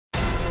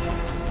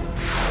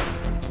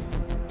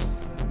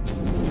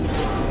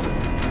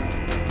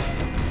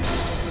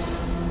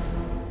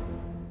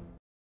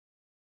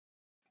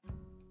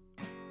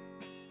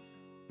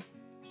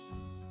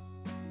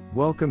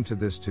Welcome to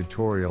this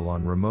tutorial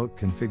on remote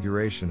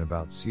configuration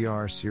about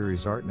CR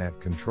series artnet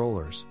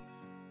controllers.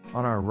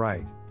 On our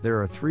right,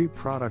 there are three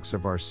products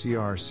of our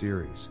CR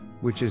series,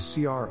 which is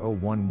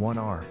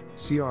CR011R,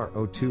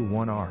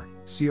 CR021R,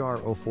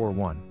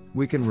 CR041.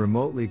 We can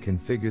remotely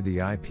configure the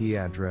IP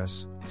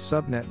address,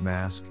 subnet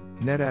mask,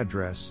 net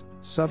address,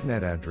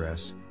 subnet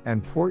address,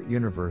 and port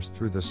universe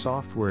through the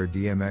software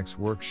DMX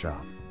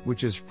Workshop,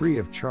 which is free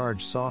of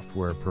charge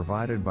software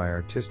provided by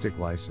Artistic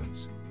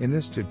License. In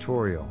this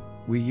tutorial,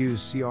 we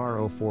use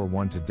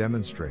CR041 to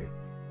demonstrate.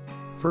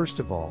 First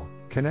of all,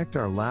 connect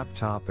our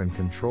laptop and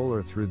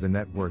controller through the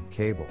network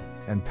cable,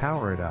 and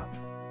power it up.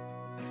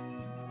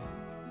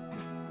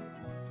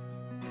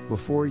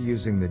 Before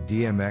using the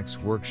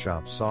DMX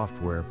Workshop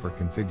software for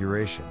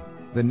configuration,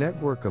 the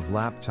network of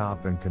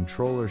laptop and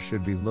controller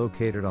should be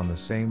located on the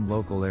same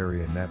local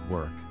area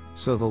network,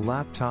 so the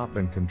laptop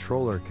and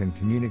controller can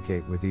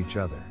communicate with each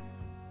other.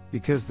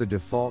 Because the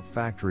default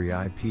factory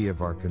IP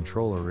of our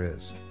controller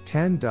is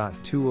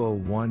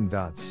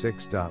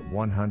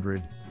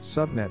 10.201.6.100,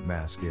 subnet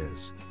mask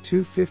is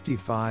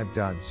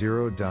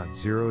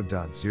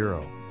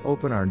 255.0.0.0.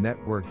 Open our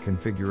network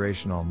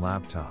configuration on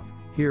laptop.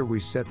 Here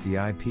we set the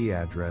IP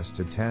address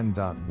to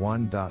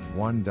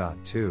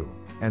 10.1.1.2,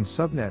 and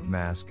subnet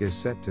mask is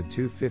set to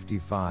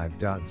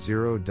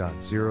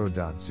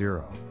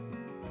 255.0.0.0.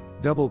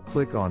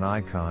 Double-click on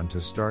icon to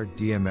start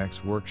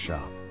DMX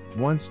Workshop.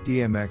 Once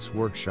DMX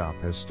Workshop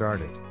has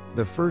started,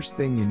 the first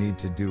thing you need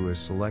to do is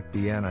select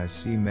the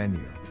NIC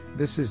menu.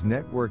 This is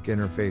Network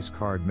Interface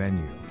Card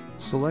menu.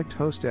 Select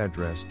host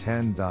address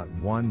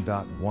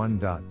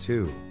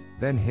 10.1.1.2,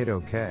 then hit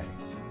OK.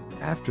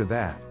 After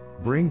that,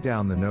 bring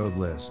down the node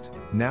list.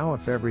 Now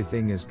if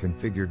everything is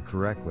configured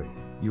correctly,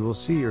 you will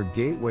see your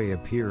gateway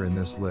appear in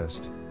this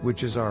list,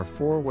 which is our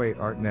 4-way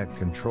artnet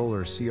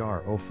controller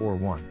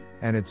CR041.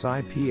 And its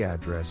IP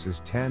address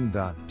is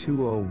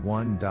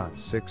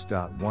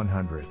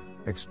 10.201.6.100.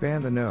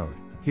 Expand the node.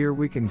 Here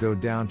we can go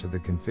down to the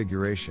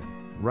configuration.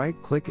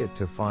 Right-click it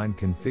to find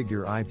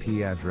Configure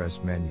IP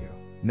Address menu.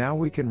 Now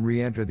we can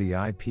re-enter the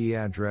IP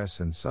address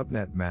and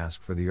subnet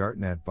mask for the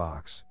artnet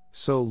box.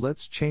 So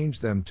let's change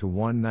them to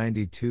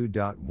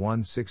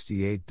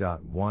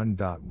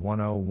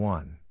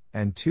 192.168.1.101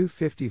 and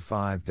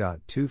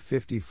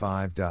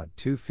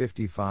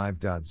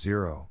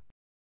 255.255.255.0.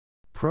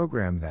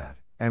 Program that.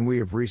 And we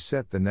have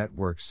reset the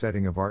network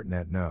setting of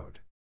artnet node.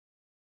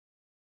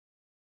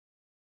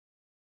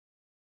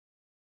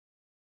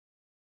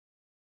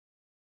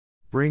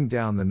 Bring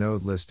down the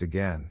node list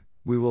again.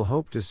 We will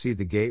hope to see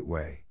the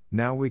gateway.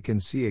 Now we can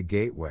see a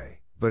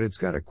gateway, but it's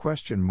got a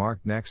question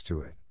mark next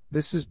to it.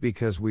 This is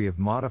because we have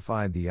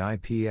modified the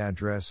IP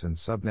address and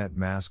subnet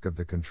mask of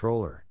the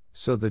controller,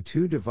 so the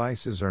two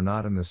devices are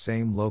not in the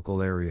same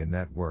local area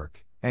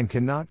network, and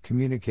cannot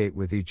communicate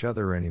with each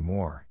other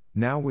anymore.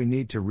 Now we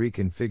need to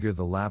reconfigure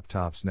the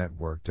laptop's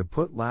network to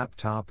put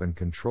laptop and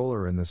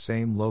controller in the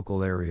same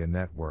local area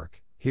network.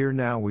 Here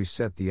now we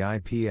set the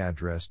IP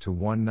address to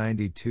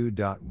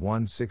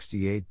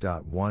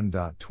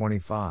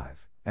 192.168.1.25,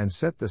 and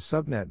set the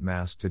subnet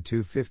mask to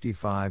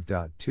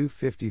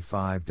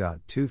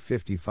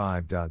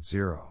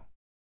 255.255.255.0.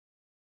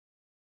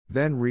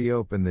 Then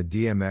reopen the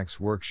DMX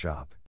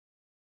Workshop.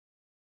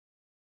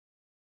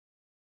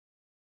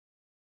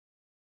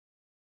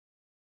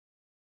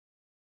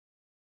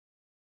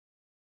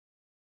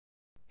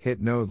 Hit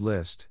Node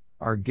List,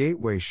 our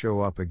gateway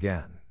show up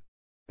again.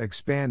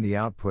 Expand the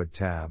Output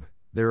tab.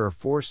 There are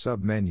 4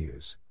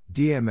 sub-menus,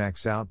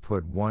 DMX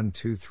Output 1,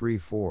 2, 3,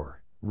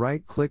 4.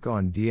 Right-click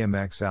on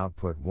DMX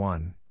Output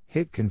 1,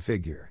 hit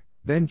Configure,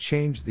 then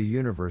change the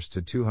universe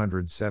to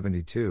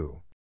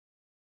 272.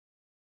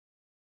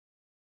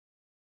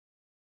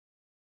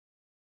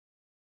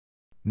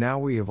 Now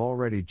we have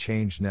already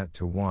changed net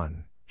to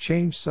 1,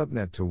 change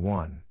subnet to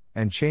 1,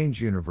 and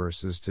change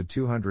universes to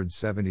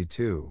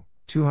 272.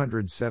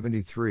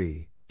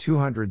 273,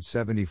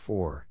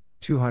 274,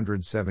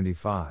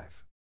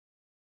 275.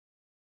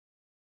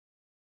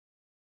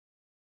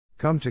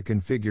 Come to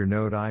Configure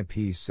Node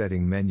IP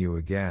Setting menu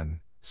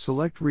again,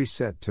 select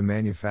Reset to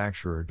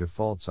Manufacturer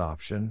Defaults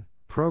option,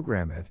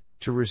 program it,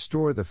 to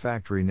restore the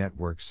factory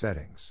network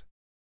settings.